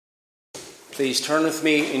Please turn with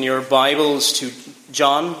me in your Bibles to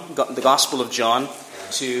John, the Gospel of John,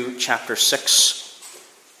 to chapter 6.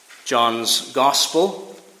 John's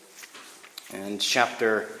Gospel and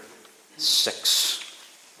chapter 6.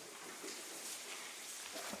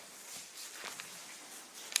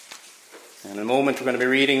 In a moment we're going to be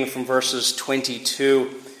reading from verses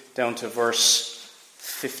 22 down to verse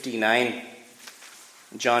 59.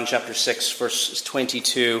 John chapter 6, verses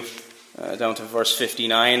 22 down to verse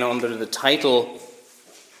 59, under the title,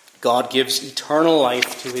 God gives eternal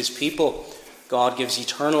life to his people. God gives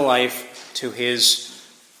eternal life to his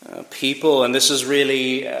people. And this is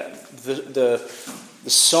really the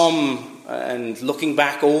sum, and looking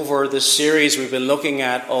back over this series we've been looking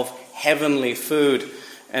at, of heavenly food,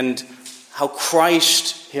 and how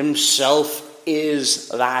Christ himself is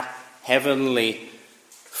that heavenly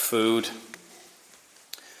food.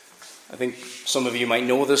 I think some of you might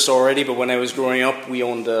know this already, but when I was growing up, we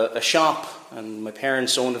owned a shop, and my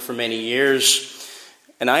parents owned it for many years.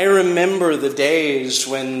 And I remember the days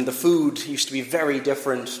when the food used to be very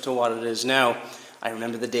different to what it is now. I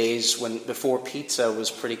remember the days before pizza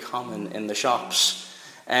was pretty common in the shops.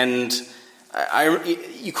 And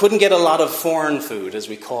you couldn't get a lot of foreign food, as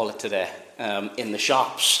we call it today, in the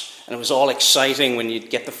shops. And it was all exciting when you'd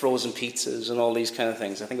get the frozen pizzas and all these kind of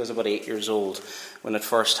things. I think I was about 8 years old when it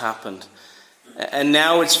first happened. And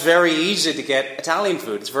now it's very easy to get Italian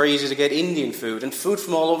food. It's very easy to get Indian food and food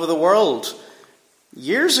from all over the world.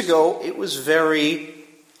 Years ago, it was very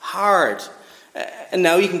hard. And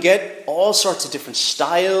now you can get all sorts of different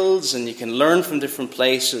styles, and you can learn from different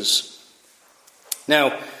places.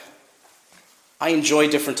 Now, I enjoy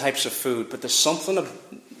different types of food, but there's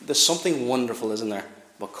something wonderful, isn't there,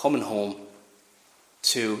 about coming home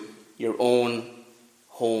to your own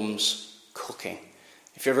home's cooking.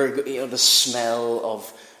 If you ever, the smell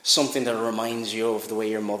of something that reminds you of the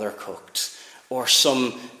way your mother cooked, or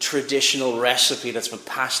some traditional recipe that's been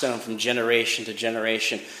passed down from generation to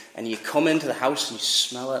generation, and you come into the house and you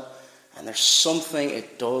smell it, and there's something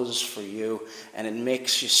it does for you, and it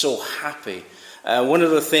makes you so happy. One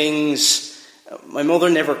of the things, my mother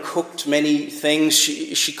never cooked many things.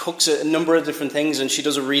 She cooks a number of different things, and she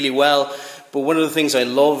does it really well. But one of the things I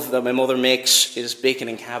love that my mother makes is bacon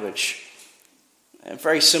and cabbage. A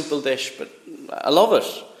very simple dish, but I love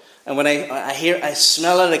it. And when I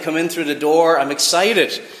smell it, I come in through the door, I'm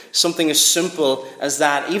excited. Something as simple as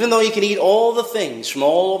that. Even though you can eat all the things from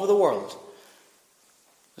all over the world,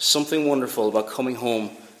 there's something wonderful about coming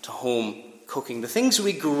home to home cooking. The things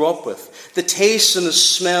we grew up with, the tastes and the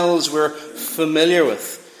smells we're familiar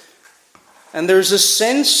with. And there's a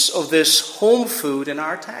sense of this home food in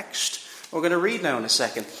our text. We're going to read now in a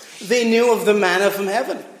second. They knew of the manna from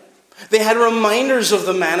heaven. They had reminders of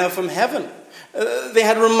the manna from heaven. They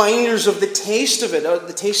had reminders of the taste of it,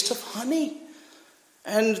 the taste of honey.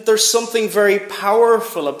 And there's something very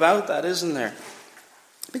powerful about that, isn't there?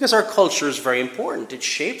 Because our culture is very important. It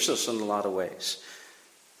shapes us in a lot of ways.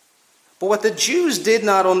 But what the Jews did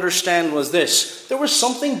not understand was this. There was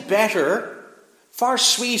something better, far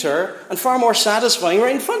sweeter, and far more satisfying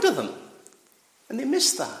right in front of them. And they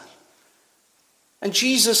missed that. And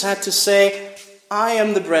Jesus had to say, I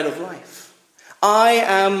am the bread of life. I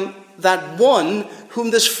am that one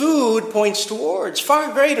whom this food points towards,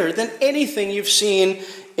 far greater than anything you've seen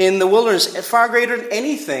in the wilderness, far greater than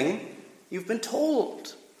anything you've been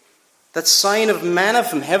told. That sign of manna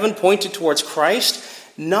from heaven pointed towards Christ,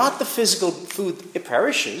 not the physical food, it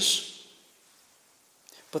perishes,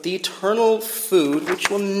 but the eternal food which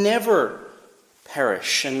will never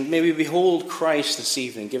perish. And may we behold Christ this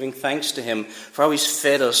evening, giving thanks to him for how he's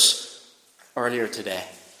fed us earlier today.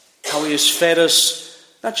 How he has fed us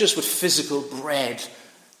not just with physical bread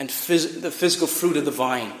and the physical fruit of the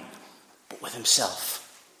vine, but with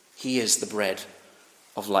himself. He is the bread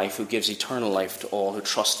of life who gives eternal life to all who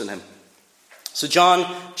trust in him. So John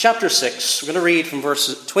chapter 6, we're going to read from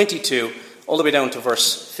verse 22 all the way down to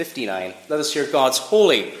verse 59. Let us hear God's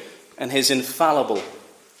holy and his infallible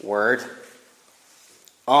word.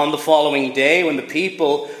 On the following day, when the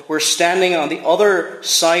people were standing on the other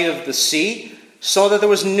side of the sea, saw that there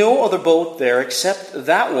was no other boat there except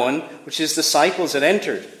that one which his disciples had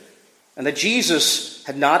entered, and that Jesus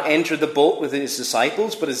had not entered the boat with his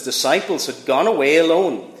disciples, but his disciples had gone away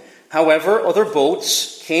alone. However, other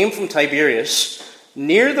boats came from Tiberias,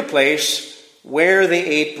 near the place where they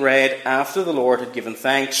ate bread after the Lord had given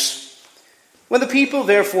thanks. When the people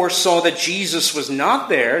therefore saw that Jesus was not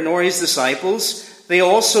there, nor his disciples, they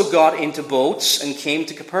also got into boats and came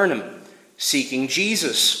to Capernaum, seeking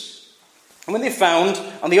Jesus. And when they found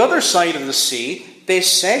on the other side of the sea, they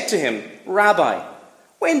said to him, Rabbi,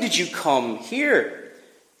 when did you come here?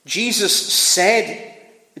 Jesus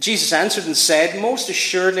answered and said, "Most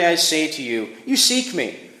assuredly I say to you, you seek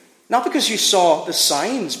me, not because you saw the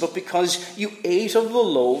signs, but because you ate of the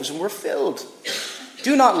loaves and were filled.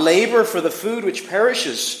 Do not labor for the food which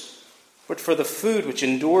perishes, but for the food which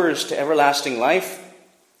endures to everlasting life,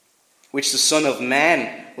 which the Son of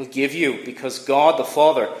Man will give you, because God the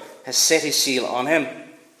Father has set his seal on him."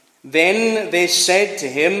 Then they said to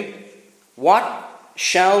him, "What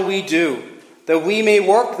shall we do that we may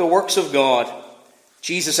work the works of God?"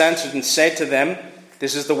 Jesus answered and said to them,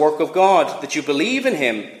 "This is the work of God, that you believe in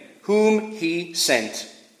him whom he sent."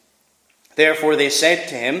 Therefore they said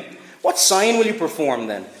to him, "What sign will you perform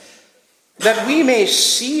then, that we may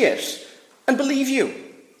see it and believe you?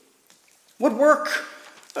 What work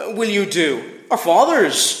will you do? Our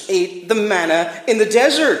fathers ate the manna in the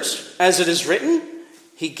desert, as it is written,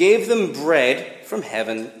 he gave them bread from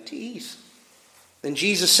heaven to eat." Then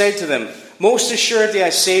Jesus said to them, "Most assuredly I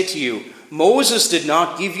say to you, Moses did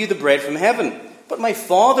not give you the bread from heaven, but my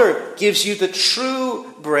Father gives you the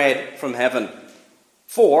true bread from heaven.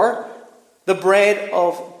 For the bread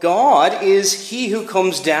of God is he who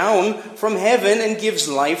comes down from heaven and gives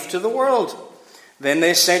life to the world." Then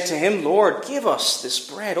they said to him, "Lord, give us this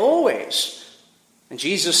bread always." And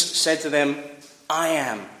Jesus said to them, "I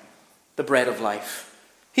am the bread of life.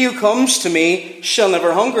 He who comes to me shall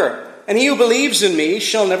never hunger, and he who believes in me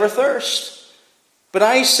shall never thirst. But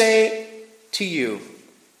I say to you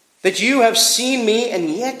that you have seen me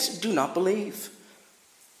and yet do not believe.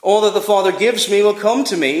 All that the Father gives me will come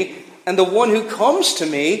to me, and the one who comes to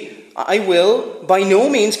me I will by no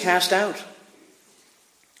means cast out.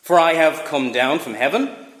 For I have come down from heaven,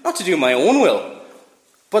 not to do my own will,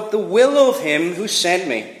 but the will of him who sent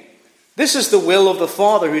me. This is the will of the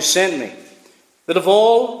Father who sent me, that of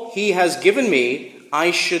all he has given me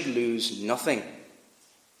I should lose nothing,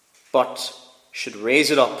 but should raise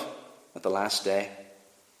it up at the last day.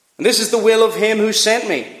 And this is the will of him who sent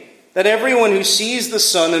me, that everyone who sees the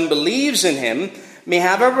Son and believes in him may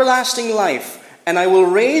have everlasting life, and I will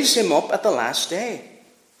raise him up at the last day."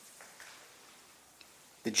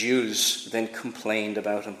 The Jews then complained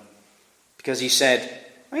about him, because he said,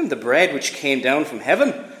 "I am the bread which came down from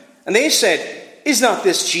heaven." And they said, "Is not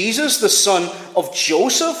this Jesus, the son of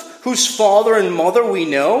Joseph, whose father and mother we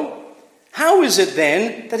know? How is it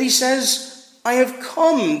then that he says, 'I have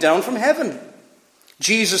come down from heaven'?"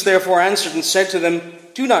 Jesus therefore answered and said to them,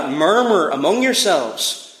 "Do not murmur among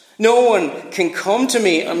yourselves. No one can come to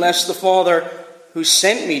me unless the Father who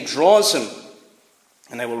sent me draws him,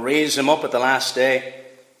 and I will raise him up at the last day.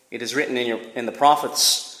 It is written in the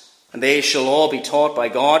prophets, and they shall all be taught by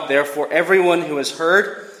God. Therefore everyone who has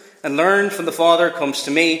heard and learned from the Father comes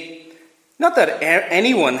to me. Not that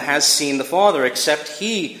anyone has seen the Father except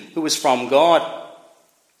he who is from God.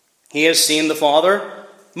 He has seen the Father.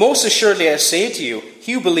 Most assuredly I say to you,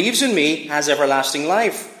 he who believes in me has everlasting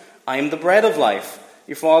life. I am the bread of life.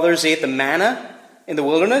 Your fathers ate the manna in the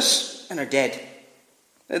wilderness and are dead.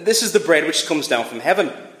 This is the bread which comes down from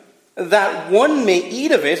heaven, that one may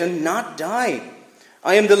eat of it and not die.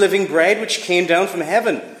 I am the living bread which came down from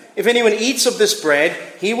heaven. If anyone eats of this bread,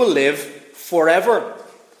 he will live forever.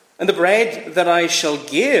 And the bread that I shall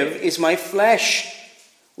give is my flesh,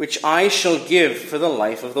 which I shall give for the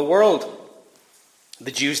life of the world."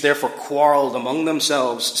 The Jews therefore quarreled among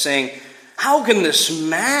themselves, saying, "How can this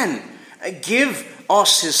man give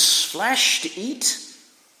us his flesh to eat?"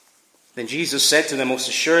 Then Jesus said to them, "Most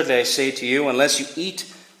assuredly I say to you, unless you eat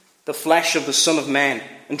the flesh of the Son of Man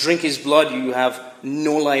and drink his blood, you have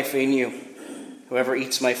no life in you. Whoever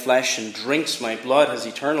eats my flesh and drinks my blood has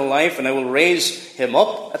eternal life, and I will raise him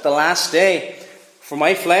up at the last day. For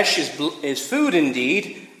my flesh is food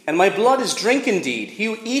indeed, and my blood is drink indeed. He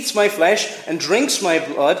who eats my flesh and drinks my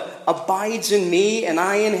blood abides in me, and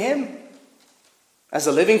I in him. As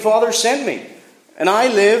the living Father sent me, and I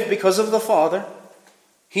live because of the Father.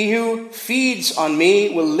 He who feeds on me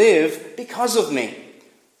will live because of me.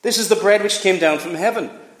 This is the bread which came down from heaven.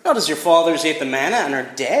 Not as your fathers ate the manna and are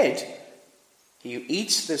dead. He who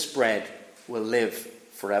eats this bread will live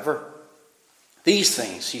forever." These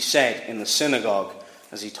things he said in the synagogue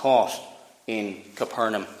as he taught in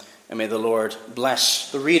Capernaum. And may the Lord bless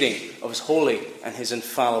the reading of his holy and his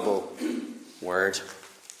infallible word.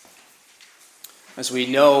 As we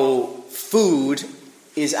know, food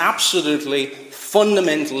is absolutely,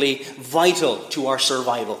 fundamentally vital to our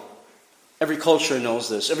survival. Every culture knows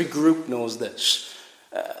this. Every group knows this.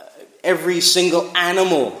 Every single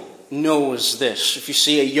animal knows this. If you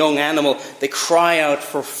see a young animal, they cry out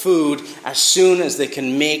for food as soon as they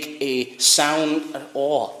can make a sound at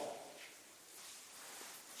all.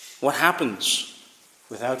 What happens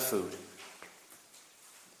without food?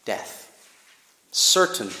 death.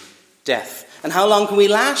 Certain death. And how long can we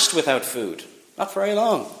last without food? Not very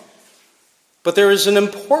long. But there is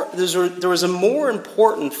a more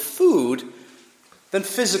important food than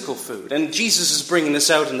physical food. And Jesus is bringing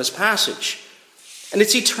this out in this passage. And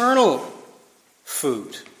it's eternal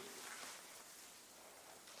food.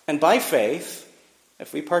 And by faith,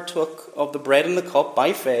 if we partook of the bread and the cup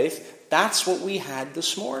by faith, that's what we had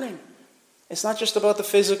this morning. It's not just about the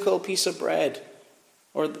physical piece of bread.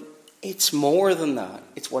 It's more than that.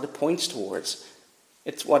 It's what it points towards.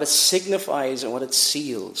 It's what it signifies and what it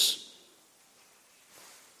seals.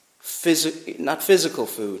 Not physical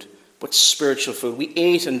food, but spiritual food. We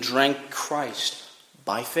ate and drank Christ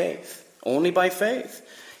by faith. Only by faith.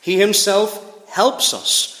 He himself helps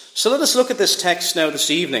us. So let us look at this text now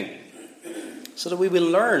this evening, so that we will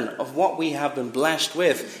learn of what we have been blessed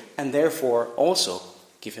with, and therefore also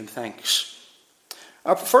give him thanks.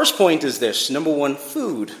 Our first point is this. Number one,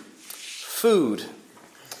 food. Food.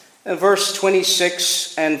 In verse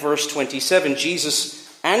 26 and verse 27, Jesus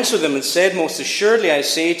answered them and said, "Most assuredly I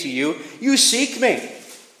say to you, you seek me,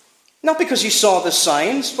 not because you saw the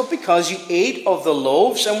signs, but because you ate of the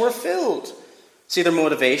loaves and were filled." See their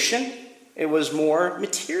motivation? It was more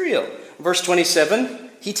material. Verse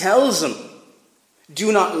 27, he tells them,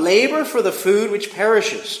 "Do not labor for the food which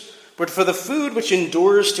perishes, but for the food which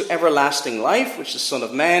endures to everlasting life, which the Son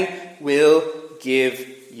of Man will give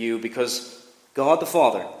you," because God the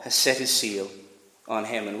Father has set his seal on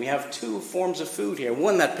him. And we have two forms of food here,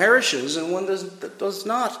 one that perishes and one that does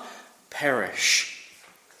not perish.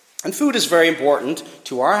 And food is very important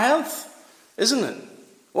to our health, isn't it?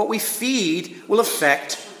 What we feed will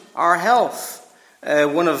affect our health.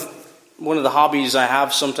 One of the hobbies I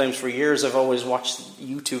have sometimes for years, I've always watched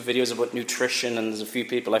YouTube videos about nutrition, and there's a few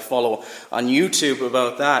people I follow on YouTube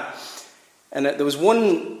about that. And there was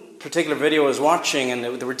one particular video I was watching, and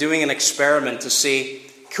they were doing an experiment to see,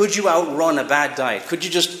 could you outrun a bad diet? Could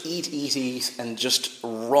you just eat, and just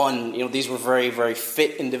run? These were very, very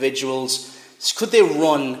fit individuals. Could they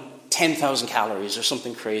run 10,000 calories or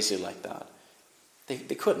something crazy like that?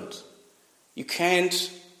 They couldn't. You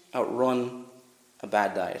can't outrun a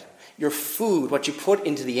bad diet. Your food, what you put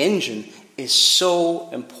into the engine, is so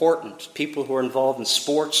important. People who are involved in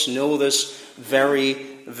sports know this very,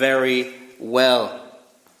 very well.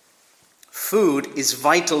 Food is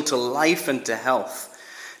vital to life and to health.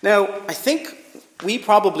 Now, I think we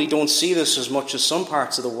probably don't see this as much as some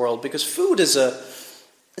parts of the world, because food is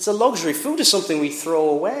it's a luxury. Food is something we throw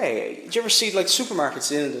away. Did you ever see supermarkets at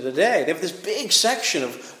the end of the day? They have this big section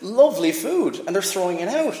of lovely food, and they're throwing it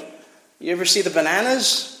out. You ever see the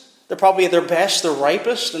bananas? They're probably at their best, they're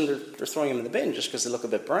ripest, and they're throwing them in the bin just because they look a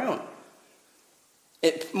bit brown.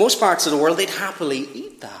 Most parts of the world, they'd happily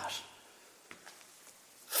eat that.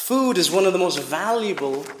 Food is one of the most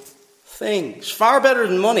valuable things. Far better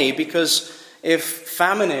than money, because if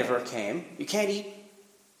famine ever came, you can't eat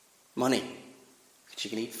money, but you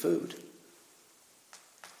can eat food.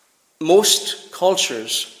 Most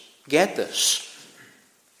cultures get this.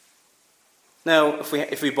 Now,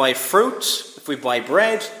 if we buy fruit, if we buy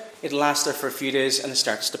bread, it'll last there for a few days and it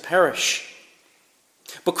starts to perish.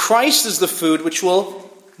 But Christ is the food which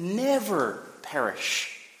will never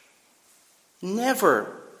perish.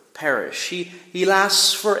 Never perish. He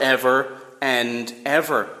lasts forever and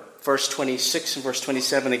ever. Verse 26 and verse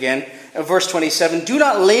 27 again. Verse 27, "Do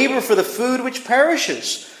not labor for the food which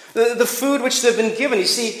perishes." The food which they've been given. You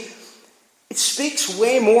see, it speaks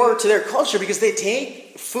way more to their culture, because they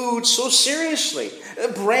take food so seriously.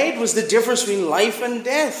 Bread was the difference between life and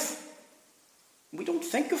death. We don't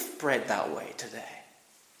think of bread that way today.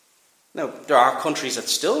 Now, there are countries that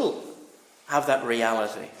still have that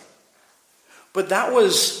reality. But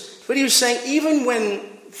he was saying, even when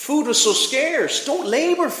food was so scarce, don't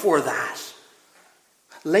labor for that.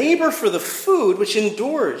 Labor for the food which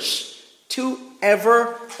endures to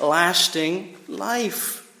everlasting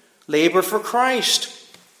life. Labor for Christ.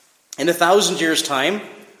 In 1,000 years' time,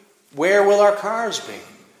 where will our cars be?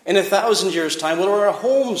 In 1,000 years' time, where will our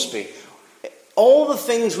homes be? All the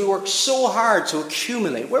things we work so hard to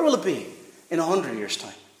accumulate, where will it be in 100 years'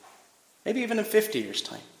 time? Maybe even in 50 years'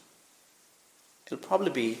 time. It'll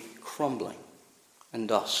probably be crumbling and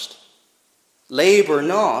dust. Labor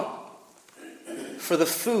not for the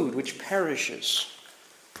food which perishes.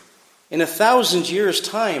 In 1,000 years'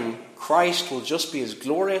 time, Christ will just be as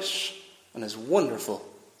glorious and as wonderful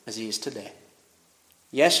as he is today.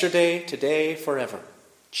 Yesterday, today, forever.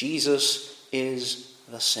 Jesus is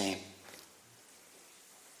the same.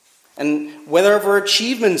 And whatever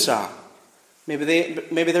achievements are, maybe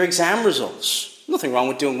they're exam results. Nothing wrong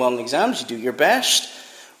with doing well in exams. You do your best.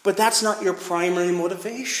 But that's not your primary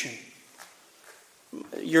motivation.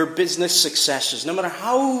 Your business successes, no matter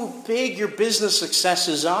how big your business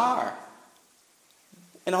successes are,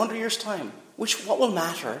 in 100 years' time, what will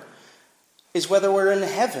matter is whether we're in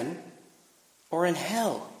heaven or in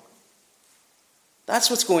hell. That's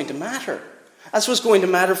what's going to matter. That's what's going to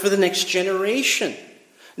matter for the next generation.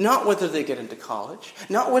 Not whether they get into college,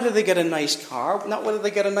 not whether they get a nice car, not whether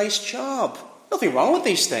they get a nice job. Nothing wrong with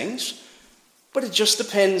these things, but it just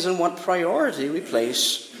depends on what priority we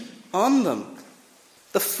place on them.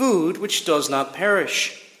 The food which does not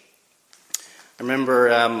perish. I remember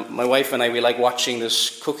my wife and I, we like watching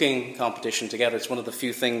this cooking competition together. It's one of the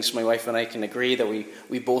few things my wife and I can agree that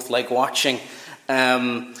we both like watching.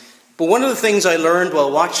 But one of the things I learned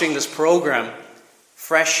while watching this program,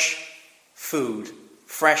 fresh food,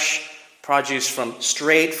 fresh produce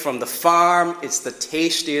straight from the farm, it's the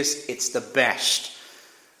tastiest, it's the best.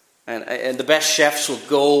 And the best chefs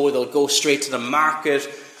they'll go straight to the market.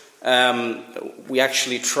 We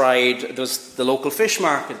actually tried, the local fish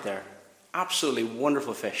market there. Absolutely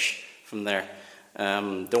wonderful fish from there.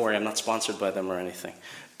 Don't worry, I'm not sponsored by them or anything.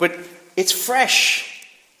 But it's fresh.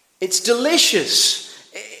 It's delicious.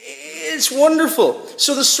 It's wonderful.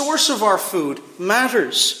 So the source of our food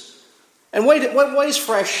matters. And why is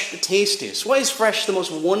fresh the tastiest? Why is fresh the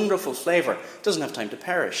most wonderful flavor? It doesn't have time to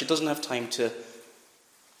perish. It doesn't have time to...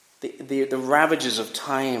 The ravages of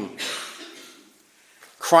time.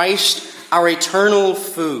 Christ, our eternal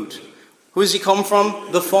food. Who does he come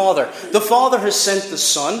from? The Father. The Father has sent the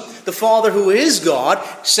Son. The Father, who is God,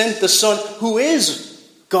 sent the Son, who is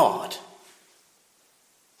God.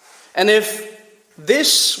 And if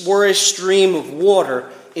this were a stream of water,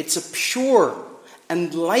 it's a pure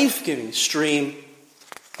and life-giving stream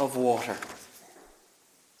of water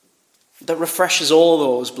that refreshes all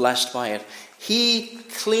those blessed by it. He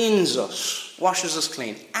cleans us, washes us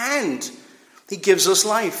clean, and he gives us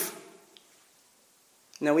life.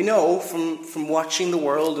 Now we know from watching the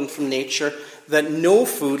world and from nature that no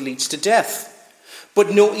food leads to death.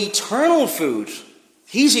 But no eternal food.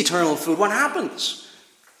 He's eternal food. What happens?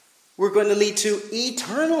 We're going to lead to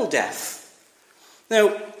eternal death.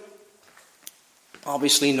 Now,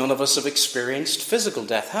 obviously none of us have experienced physical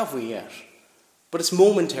death, have we yet? But it's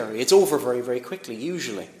momentary. It's over very, very quickly,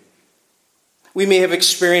 usually. We may have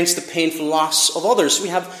experienced the painful loss of others. We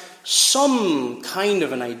have some kind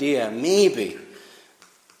of an idea, maybe,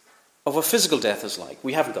 of what physical death is like.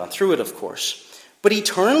 We haven't gone through it, of course. But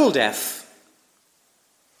eternal death,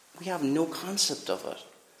 we have no concept of it.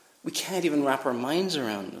 We can't even wrap our minds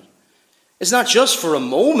around it. It's not just for a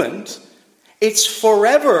moment. It's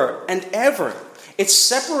forever and ever. It's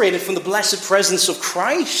separated from the blessed presence of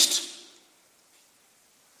Christ.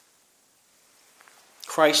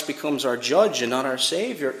 Christ becomes our judge and not our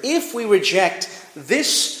Savior. If we reject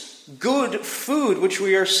this good food which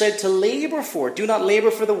we are said to labor for, do not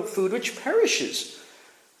labor for the food which perishes,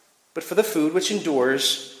 but for the food which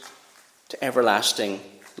endures to everlasting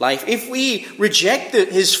life. If we reject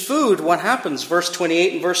his food, what happens? Verse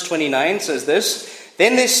 28 and verse 29 says this.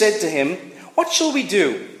 Then they said to him, "What shall we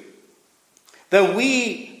do that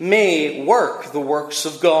we may work the works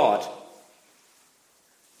of God?"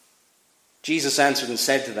 Jesus answered and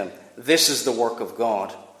said to them, "This is the work of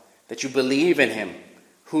God, that you believe in him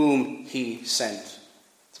whom he sent."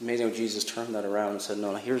 It's amazing how Jesus turned that around and said,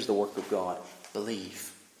 no, here's the work of God.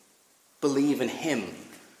 Believe. Believe in him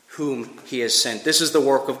whom he has sent. This is the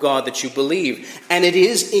work of God, that you believe. And it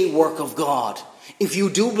is a work of God. If you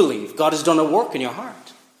do believe, God has done a work in your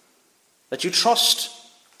heart. That you trust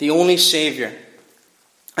the only Savior.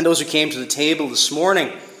 And those who came to the table this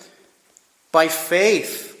morning, by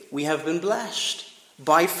faith, we have been blessed.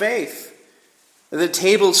 By faith. The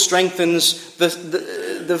table strengthens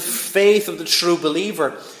the faith of the true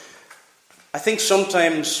believer. I think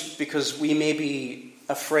sometimes because we may be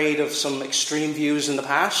afraid of some extreme views in the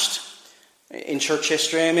past, in church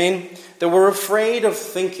history that we're afraid of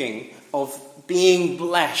thinking of being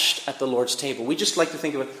blessed at the Lord's table. We just like to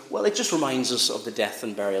think of it, well, it just reminds us of the death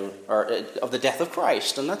and burial, or of the death of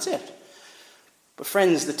Christ, and that's it. But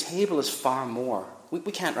friends, the table is far more. We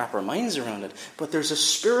can't wrap our minds around it. But there's a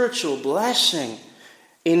spiritual blessing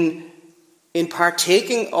in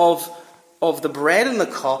partaking of the bread and the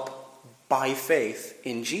cup by faith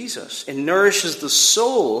in Jesus. It nourishes the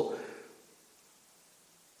soul.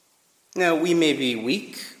 Now, we may be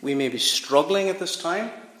weak. We may be struggling at this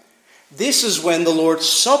time. This is when the Lord's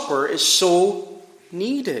Supper is so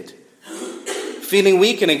needed. Feeling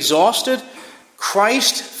weak and exhausted,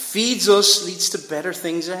 Christ feeds us, leads to better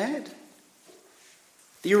things ahead.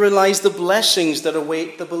 Do you realize the blessings that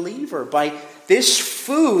await the believer by this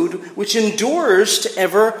food which endures to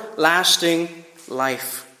everlasting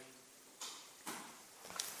life.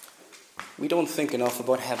 We don't think enough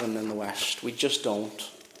about heaven in the West. We just don't.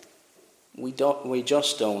 We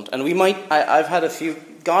just don't. And I've had a few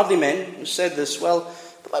godly men who said this, well,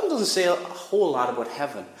 the Bible doesn't say a whole lot about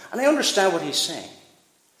heaven. And I understand what he's saying.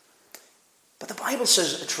 But the Bible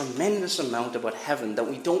says a tremendous amount about heaven that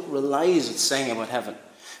we don't realize it's saying about heaven.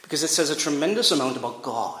 Because it says a tremendous amount about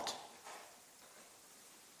God.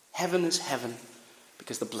 Heaven is heaven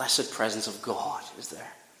because the blessed presence of God is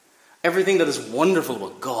there. Everything that is wonderful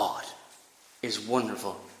about God is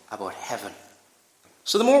wonderful about heaven.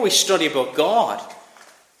 So the more we study about God,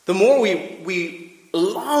 the more we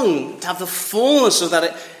long to have the fullness of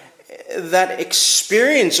that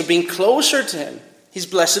experience of being closer to Him. His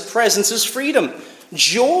blessed presence is freedom,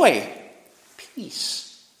 joy,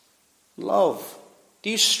 peace, love. Do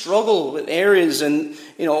you struggle with areas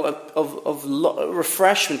of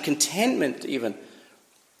refreshment, contentment even?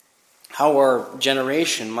 How our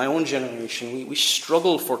generation, my own generation, we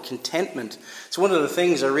struggle for contentment. It's one of the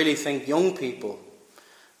things I really think young people,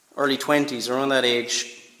 early 20s, around that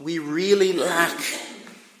age, we really lack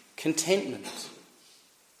contentment.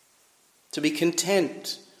 To be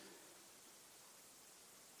content.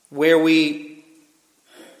 Where we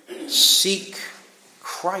seek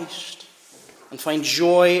Christ and find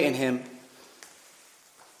joy in Him.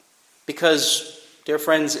 Because, dear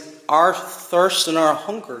friends, our thirst and our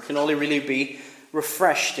hunger can only really be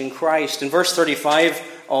refreshed in Christ. In verse 35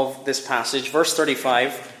 of this passage, verse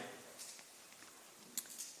 35,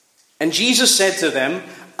 and Jesus said to them,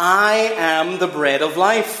 I am the bread of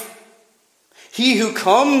life. He who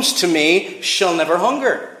comes to me shall never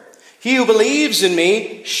hunger. He who believes in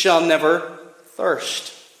me shall never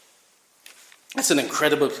thirst. That's an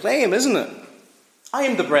incredible claim, isn't it? I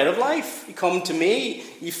am the bread of life. You come to me,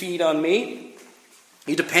 you feed on me,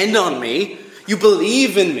 you depend on me, you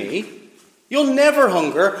believe in me, you'll never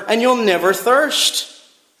hunger and you'll never thirst.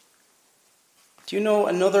 Do you know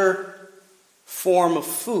another form of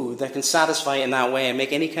food that can satisfy in that way and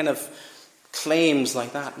make any kind of claims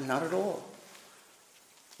like that? Not at all.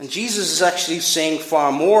 And Jesus is actually saying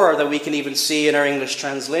far more than we can even see in our English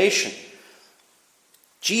translation.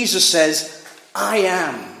 Jesus says, I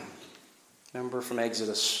am. Remember from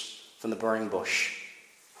Exodus, from the burning bush.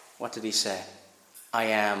 What did he say? I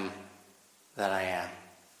am that I am.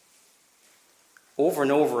 Over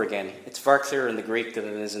and over again, it's far clearer in the Greek than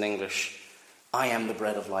it is in English. I am the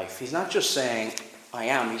bread of life. He's not just saying, I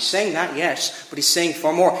am. He's saying that, yes, but he's saying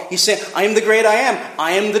far more. He's saying, I am the great I am.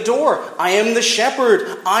 I am the door. I am the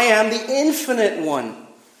shepherd. I am the infinite one.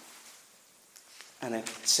 And in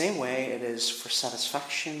the same way it is for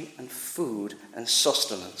satisfaction and food and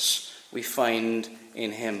sustenance we find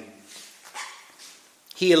in Him.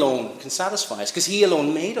 He alone can satisfy us because He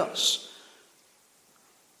alone made us.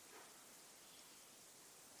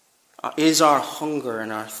 Is our hunger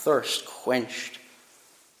and our thirst quenched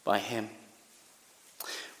by Him?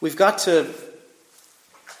 We've got to,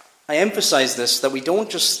 I emphasize this, that we don't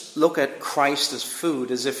just look at Christ as food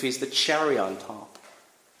as if He's the cherry on top.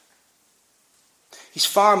 He's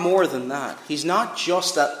far more than that. He's not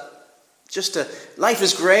just a life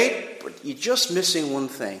is great, but you're just missing one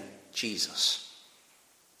thing, Jesus.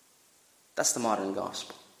 That's the modern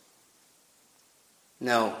gospel.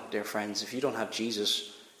 No, dear friends, if you don't have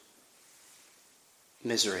Jesus,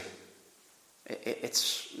 misery.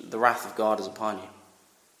 It's the wrath of God is upon you.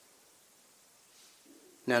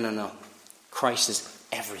 No. Christ is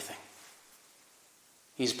everything.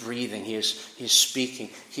 He's breathing. He is speaking.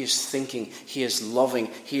 He is thinking. He is loving.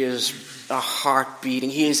 He is our heart beating.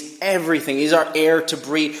 He is everything. He's our air to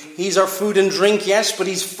breathe. He's our food and drink, yes, but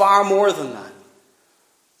He's far more than that. It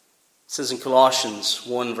says in Colossians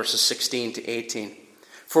 1, verses 16 to 18.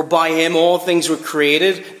 For by Him all things were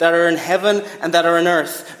created that are in heaven and that are on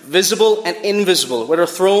earth, visible and invisible, whether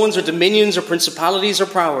thrones or dominions or principalities or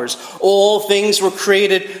powers. All things were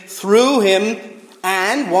created through Him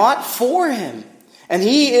and what? For Him. And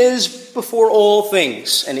He is before all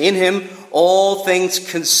things, and in Him all things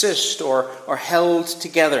consist or are held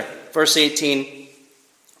together. Verse 18,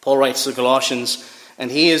 Paul writes to the Colossians, and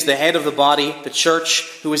He is the head of the body, the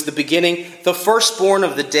church, who is the beginning, the firstborn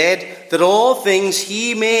of the dead, that all things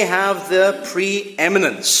He may have the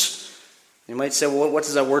preeminence. You might say, well, what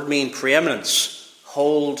does that word mean, preeminence?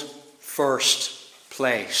 Hold first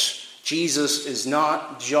place. Jesus is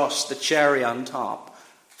not just the cherry on top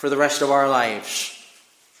for the rest of our lives.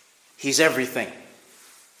 He's everything.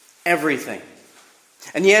 Everything.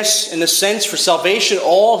 And yes, in a sense, for salvation,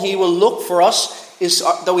 all He will look for us is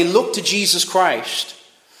that we look to Jesus Christ.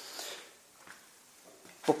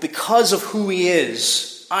 but because of who he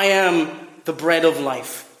is, I am the bread of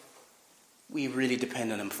life, we really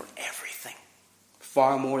depend on him for everything,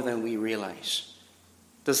 far more than we realize.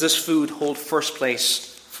 Does this food hold first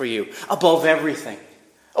place for you, above everything?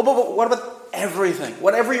 Oh, but what about everything?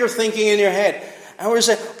 Whatever you're thinking in your head. And we're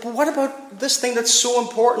saying, but what about this thing that's so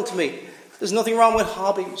important to me? There's nothing wrong with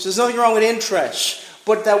hobbies. There's nothing wrong with interests.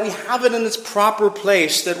 But that we have it in its proper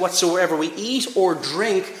place, that whatsoever we eat or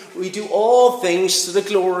drink, we do all things to the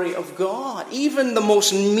glory of God. Even the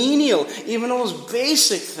most menial, even the most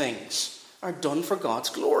basic things are done for God's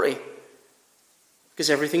glory. Because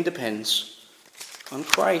everything depends on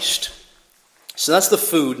Christ. So that's the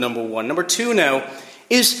food, number one. Number two now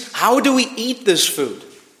is, how do we eat this food?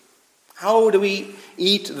 How do we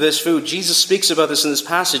eat this food? Jesus speaks about this in this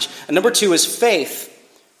passage. And number two is faith.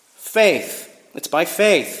 Faith. It's by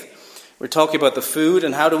faith. We're talking about the food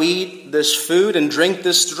and how to eat this food and drink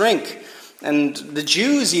this drink. And the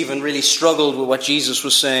Jews even really struggled with what Jesus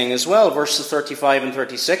was saying as well. Verses 35 and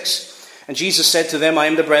 36. And Jesus said to them, I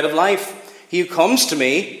am the bread of life. He who comes to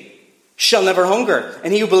me shall never hunger,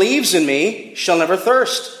 and he who believes in me shall never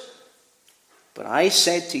thirst. But I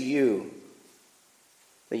said to you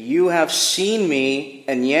that you have seen me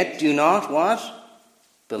and yet do not what?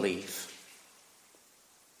 Believe.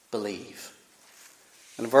 Believe.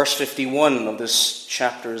 And verse 51 of this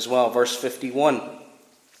chapter as well, verse 51.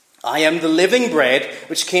 I am the living bread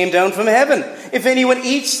which came down from heaven. If anyone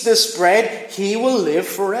eats this bread, he will live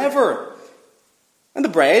forever. And the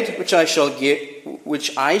bread which I shall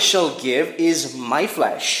give is my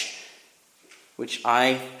flesh, which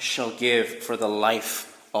I shall give for the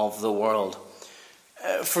life of the world.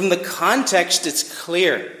 From the context, it's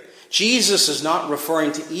clear. Jesus is not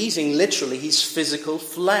referring to eating literally his physical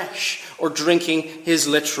flesh or drinking his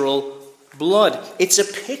literal blood. It's a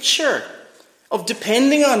picture of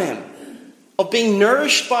depending on him, of being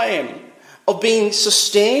nourished by him, of being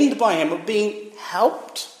sustained by him, of being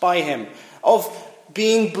helped by him, of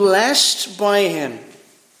being blessed by him.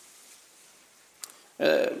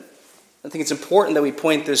 I think it's important that we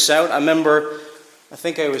point this out. I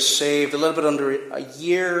think I was saved a little bit under a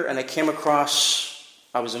year, and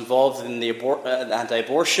I was involved in the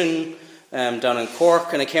anti-abortion down in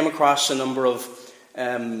Cork, and I came across a number of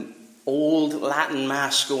old Latin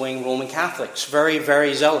Mass-going Roman Catholics, very,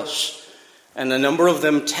 very zealous. And a number of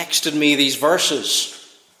them texted me these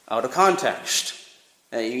verses out of context.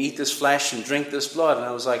 You eat this flesh and drink this blood. And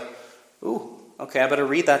I was like, ooh, okay, I better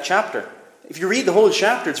read that chapter. If you read the whole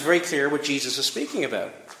chapter, it's very clear what Jesus is speaking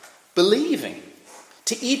about. Believing.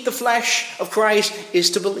 To eat the flesh of Christ is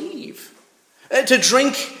to believe. To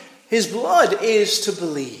drink his blood is to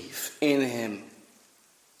believe in him.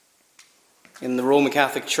 In the Roman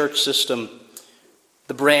Catholic Church system,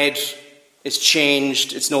 the bread is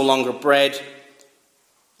changed. It's no longer bread.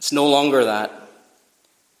 It's no longer that.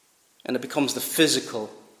 And it becomes the physical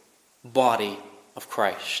body of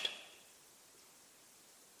Christ.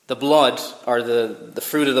 The blood, or the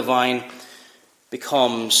fruit of the vine,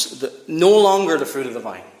 becomes no longer the fruit of the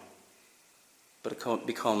vine, but it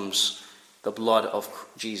becomes the blood of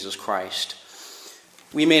Jesus Christ.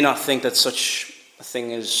 We may not think that such a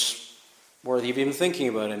thing is worthy of even thinking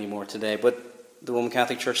about anymore today, but the Roman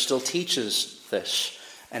Catholic Church still teaches this.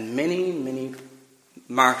 And many, many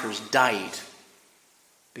martyrs died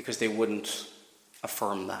because they wouldn't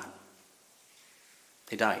affirm that.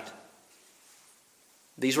 They died.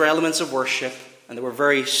 These were elements of worship, and they were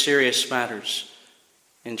very serious matters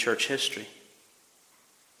in church history.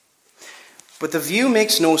 But the view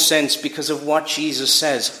makes no sense because of what Jesus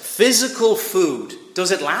says. Physical food,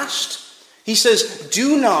 does it last? He says,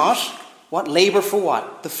 do not, what? Labor for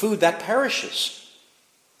what? The food that perishes.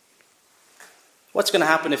 What's going to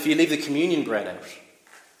happen if you leave the communion bread out?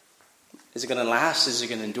 Is it going to last? Is it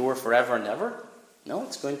going to endure forever and ever? No,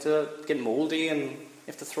 it's going to get moldy and you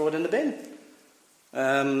have to throw it in the bin.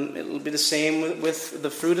 It'll be the same with the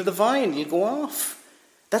fruit of the vine. You go off.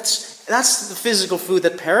 That's the physical food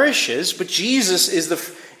that perishes, but Jesus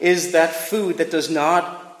is that food that does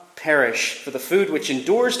not perish, for the food which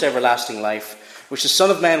endures to everlasting life, which the Son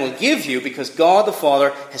of Man will give you, because God the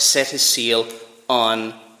Father has set his seal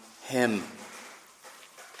on him.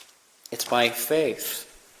 It's by faith.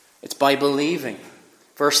 It's by believing.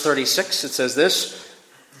 Verse 36, it says this,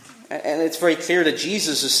 and it's very clear that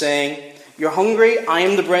Jesus is saying, you're hungry, I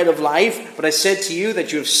am the bread of life, but I said to you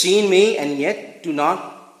that you have seen me and yet do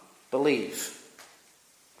not believe.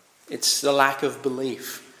 It's the lack of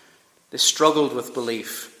belief. They struggled with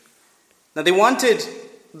belief. Now they wanted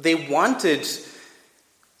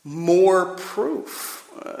more proof.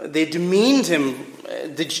 They demeaned him.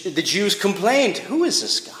 The Jews complained, who is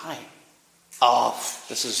this guy?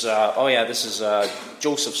 this is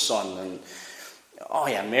Joseph's son,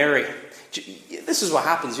 and Mary. This is what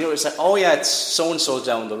happens. It's like, it's so-and-so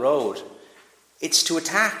down the road. It's to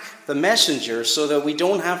attack the messenger so that we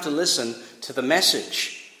don't have to listen to the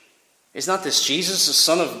message. Is not this Jesus, the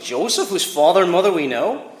son of Joseph, whose father and mother we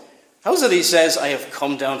know? How is it he says, I have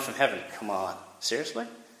come down from heaven? Come on, seriously?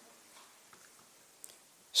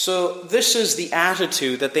 So this is the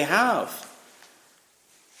attitude that they have.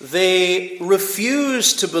 They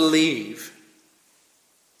refuse to believe.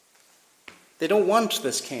 They don't want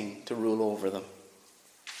this king to rule over them.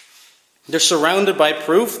 They're surrounded by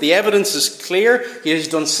proof. The evidence is clear. He has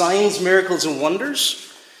done signs, miracles, and wonders.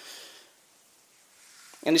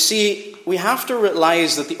 And you see, we have to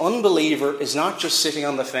realize that the unbeliever is not just sitting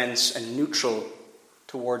on the fence and neutral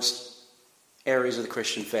towards areas of the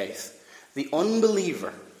Christian faith. The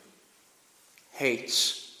unbeliever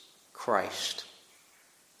hates Christ.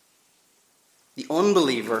 The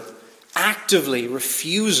unbeliever actively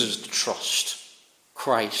refuses to trust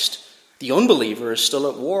Christ. The unbeliever is still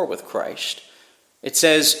at war with Christ. It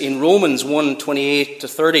says in Romans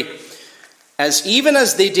 1:28-30, even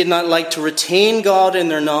as they did not like to retain God in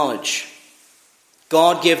their knowledge,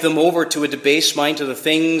 God gave them over to a debased mind to the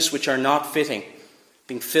things which are not fitting,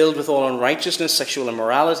 being filled with all unrighteousness, sexual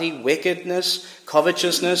immorality, wickedness,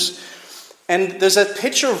 covetousness. And there's that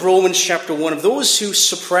picture of Romans chapter 1 of those who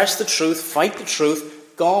suppress the truth, fight the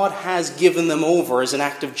truth. God has given them over as an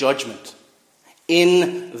act of judgment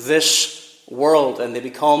in this world, and they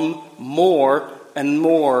become more and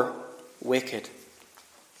more wicked.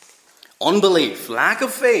 Unbelief, lack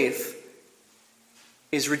of faith,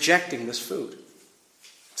 is rejecting this food.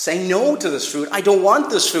 Saying no to this food. I don't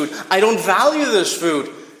want this food. I don't value this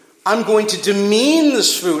food. I'm going to demean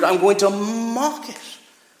this food. I'm going to mock it.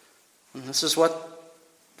 And this is what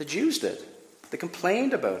the Jews did. They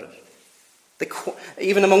complained about it.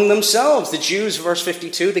 Even among themselves, the Jews, verse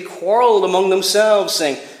 52, they quarreled among themselves,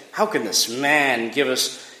 saying, how can this man give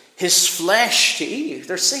us his flesh to eat?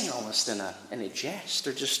 They're saying almost in a jest.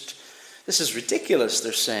 This is ridiculous,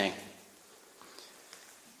 they're saying.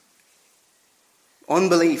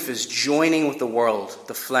 Unbelief is joining with the world,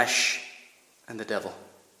 the flesh, and the devil.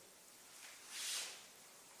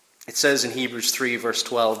 It says in Hebrews 3, verse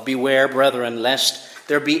 12, beware, brethren, lest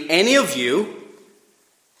there be any of you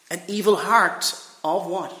an evil heart of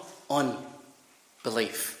what?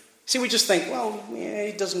 Unbelief. See, we just think,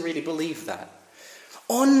 he doesn't really believe that.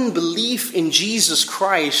 Unbelief in Jesus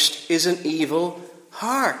Christ is an evil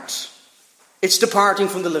heart. It's departing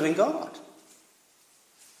from the living God.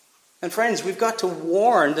 And friends, we've got to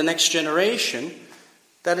warn the next generation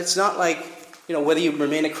that it's not like, whether you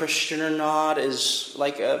remain a Christian or not is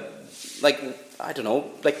like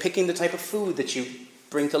picking the type of food that you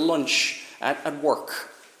bring to lunch at work.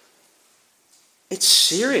 It's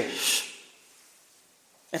serious.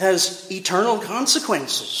 It has eternal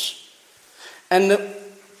consequences. And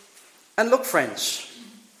look, friends,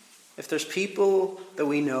 if there's people that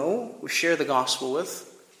we know, we share the gospel with,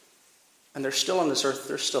 and they're still on this earth,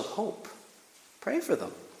 there's still hope. Pray for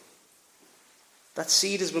them. That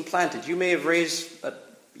seed has been planted. You may have raised a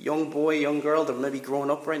young boy, young girl that may be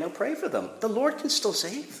growing up right now. Pray for them. The Lord can still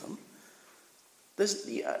save them.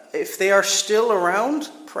 If they are still around,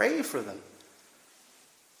 pray for them.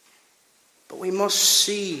 But we must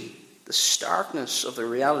see the starkness of the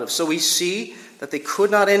reality. So we see that they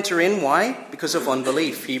could not enter in. Why? Because of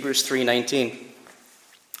unbelief. Hebrews 3:19.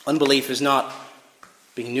 Unbelief is not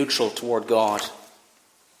being neutral toward God.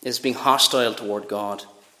 It is being hostile toward God.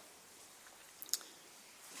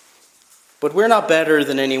 But we're not better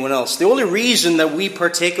than anyone else. The only reason that we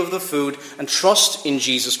partake of the food and trust in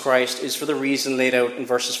Jesus Christ is for the reason laid out in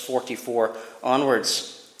verses 44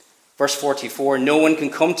 onwards. Verse 44, no one can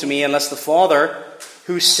come to me unless the Father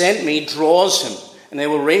who sent me draws him, and I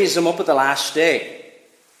will raise him up at the last day.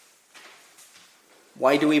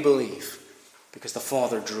 Why do we believe? Because the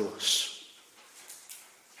Father drew us.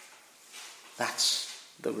 That's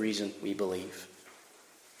the reason we believe.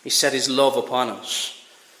 He set his love upon us.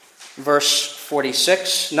 Verse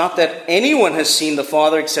 46, not that anyone has seen the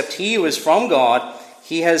Father except he who is from God,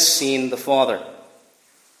 he has seen the Father.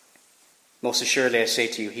 Most assuredly I say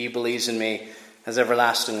to you, he who believes in me has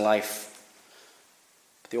everlasting life.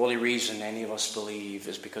 But the only reason any of us believe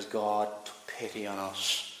is because God took pity on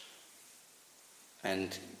us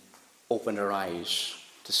and opened our eyes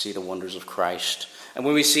to see the wonders of Christ. And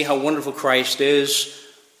when we see how wonderful Christ is,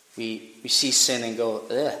 we see sin and go,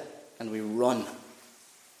 ugh, and we run.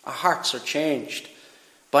 Our hearts are changed.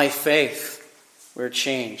 By faith, we're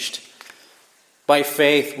changed. By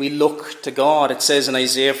faith, we look to God. It says in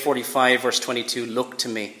Isaiah 45, verse 22, look to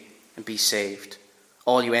me. and be saved,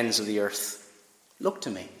 all you ends of the earth. Look to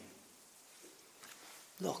me.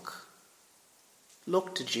 Look.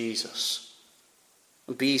 Look to Jesus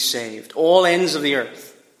and be saved, all ends of the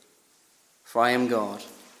earth. For I am God,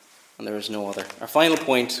 and there is no other. Our final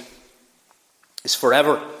point is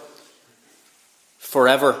forever.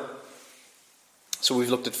 Forever. So we've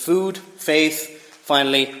looked at food, faith,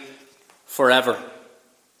 finally, forever.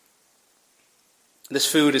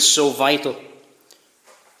 This food is so vital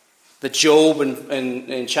that Job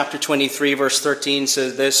in chapter 23 verse 13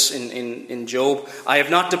 says this in Job, I have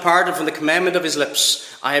not departed from the commandment of his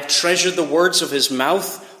lips. I have treasured the words of his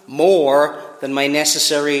mouth more than my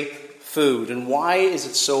necessary food. And why is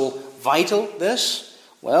it so vital, this?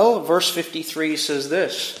 Well, verse 53 says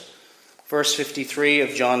this. Verse 53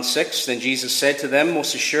 of John 6, then Jesus said to them,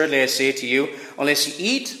 most assuredly I say to you, unless you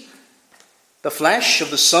eat the flesh of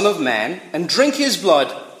the Son of Man and drink his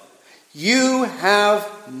blood, you have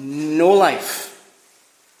no life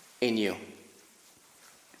in you.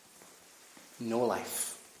 No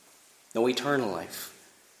life. No eternal life.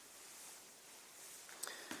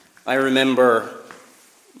 I remember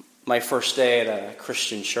my first day at a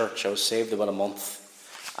Christian church. I was saved about a month.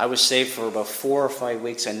 I was saved for about 4 or 5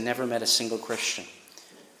 weeks. I never met a single Christian.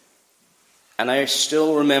 And I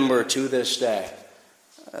still remember to this day,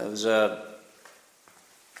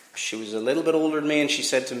 she was a little bit older than me, and she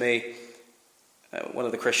said to me, one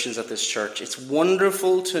of the Christians at this church, it's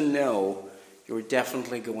wonderful to know you're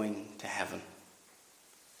definitely going to heaven.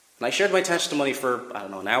 And I shared my testimony for,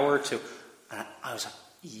 an hour or two. And I was like,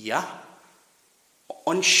 yeah.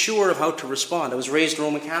 Unsure of how to respond. I was raised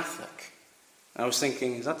Roman Catholic. I was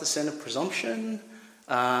thinking, is that the sin of presumption?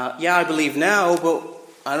 Yeah, I believe now, but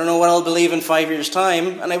I don't know what I'll believe in 5 years'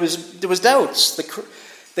 time. And there was doubts.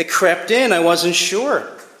 They crept in. I wasn't sure.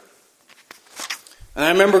 And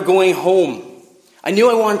I remember going home. I knew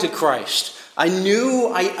I wanted Christ. I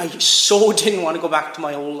knew I so didn't want to go back to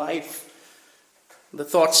my old life. The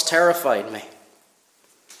thoughts terrified me.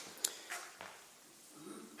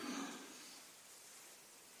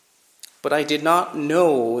 But I did not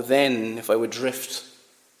know then if I would drift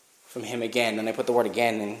from him again. And I put the word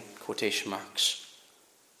again in quotation marks.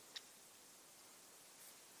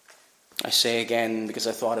 I say again because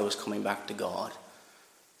I thought I was coming back to God.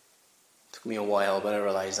 It took me a while, but I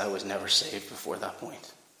realized I was never saved before that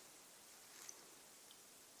point.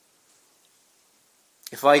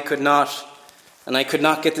 If I could not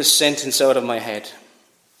get this sentence out of my head,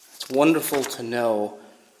 it's wonderful to know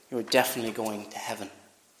you're definitely going to heaven.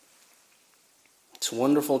 It's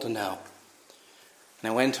wonderful to know.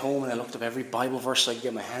 And I went home and I looked up every Bible verse I could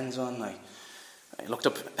get my hands on. I looked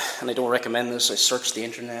up, and I don't recommend this, I searched the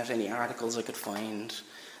internet, any articles I could find.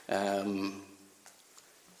 And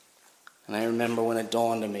I remember when it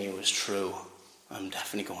dawned on me it was true. I'm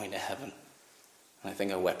definitely going to heaven. And I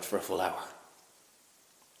think I wept for a full hour.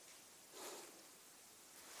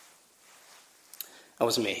 I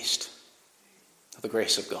was amazed at the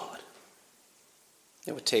grace of God.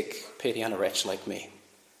 It would take pity on a wretch like me,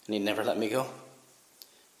 and he'd never let me go.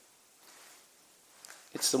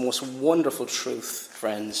 It's the most wonderful truth,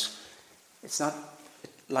 friends. It's not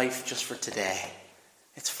life just for today.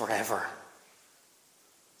 It's forever.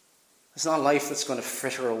 It's not life that's going to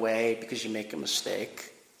fritter away because you make a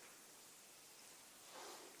mistake.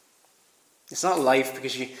 It's not life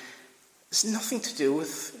because it's nothing to do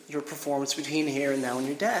with your performance between here and now and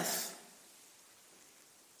your death.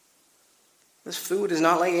 This food is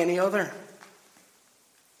not like any other.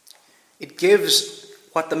 It gives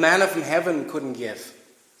what the manna from heaven couldn't give.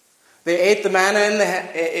 They ate the manna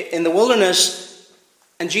in the wilderness,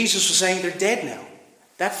 and Jesus was saying they're dead now.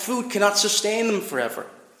 That food cannot sustain them forever.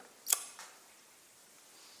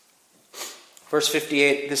 Verse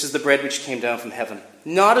 58, this is the bread which came down from heaven.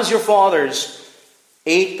 Not as your fathers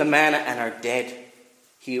ate the manna and are dead.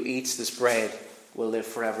 He who eats this bread will live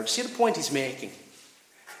forever. Do you see the point he's making?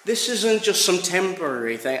 This isn't just some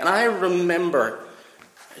temporary thing. And I remember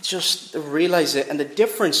just realize it and the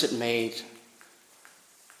difference it made.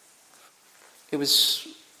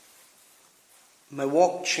 My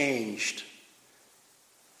walk changed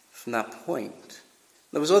from that point.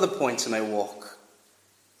 There was other points in my walk.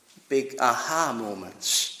 Big aha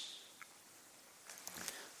moments.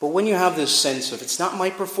 But when you have this sense of, it's not my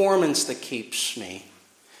performance that keeps me.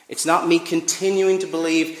 It's not me continuing to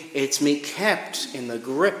believe, it's me kept in the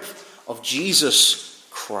grip of Jesus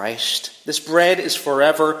Christ. This bread is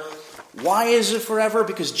forever. Why is it forever?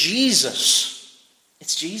 Because it's Jesus.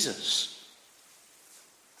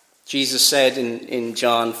 Jesus said in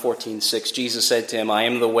John 14:6, Jesus said to him, I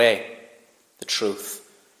am the way, the truth,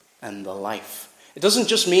 and the life. It doesn't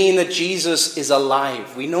just mean that Jesus is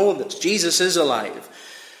alive. We know that Jesus is alive.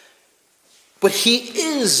 But he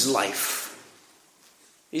is life.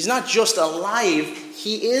 He's not just alive,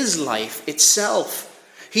 he is life itself.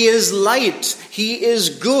 He is light, he is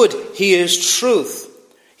good, he is truth.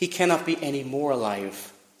 He cannot be any more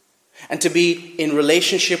alive. And to be in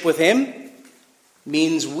relationship with him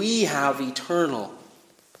means we have eternal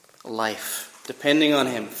life, depending on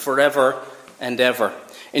him forever and ever.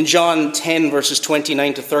 In John 10, verses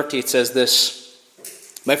 29 to 30, it says this: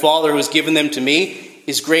 "My Father who has given them to me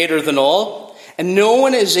is greater than all, and no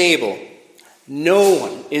one is able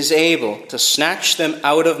to snatch them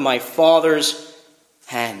out of my Father's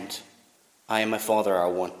hand. I and my Father are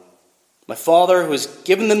one. My Father who has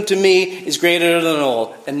given them to me is greater than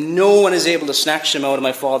all, and no one is able to snatch them out of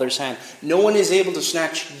my Father's hand." No one is able to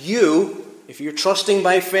snatch you, if you're trusting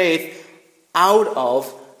by faith, out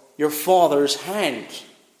of your Father's hand.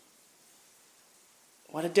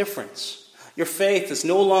 What a difference. Your faith is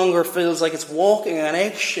no longer feels like it's walking on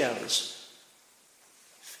eggshells.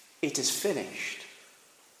 It is finished.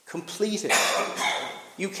 Completed.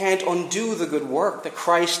 You can't undo the good work that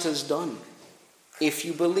Christ has done if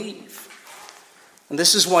you believe. And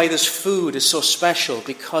this is why this food is so special,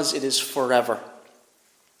 because it is forever.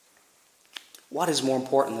 What is more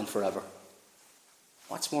important than forever?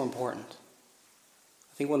 What's more important?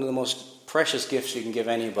 I think one of the most precious gifts you can give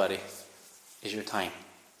anybody is your time.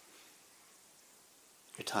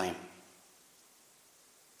 Your time.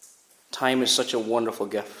 Time is such a wonderful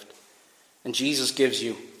gift. And Jesus gives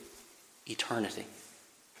you eternity.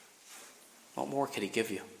 What more could he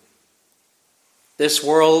give you? This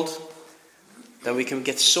world that we can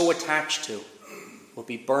get so attached to will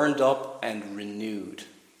be burned up and renewed,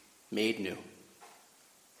 made new.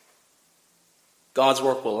 God's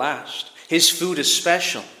work will last. His food is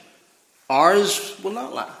special. Ours will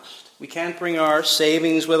not last. We can't bring our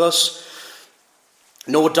savings with us.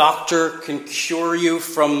 No doctor can cure you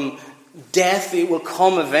from death. It will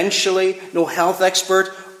come eventually. No health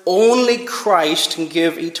expert. Only Christ can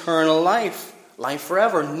give eternal life. Life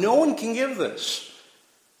forever. No one can give this.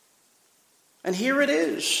 And here it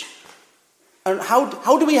is. And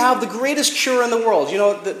how do we have the greatest cure in the world? You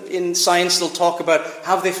know, in science they'll talk about,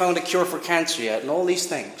 have they found a cure for cancer yet? And all these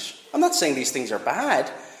things. I'm not saying these things are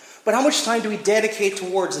bad. But how much time do we dedicate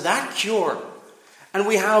towards that cure? And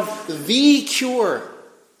we have the cure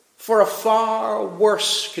for a far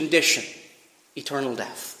worse condition. Eternal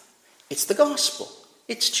death. It's the gospel.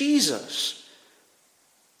 It's Jesus.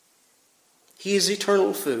 He is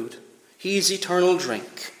eternal food. He is eternal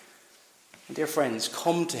drink. And dear friends,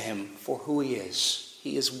 come to him for who he is.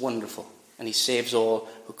 He is wonderful, and he saves all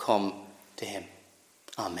who come to him.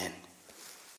 Amen.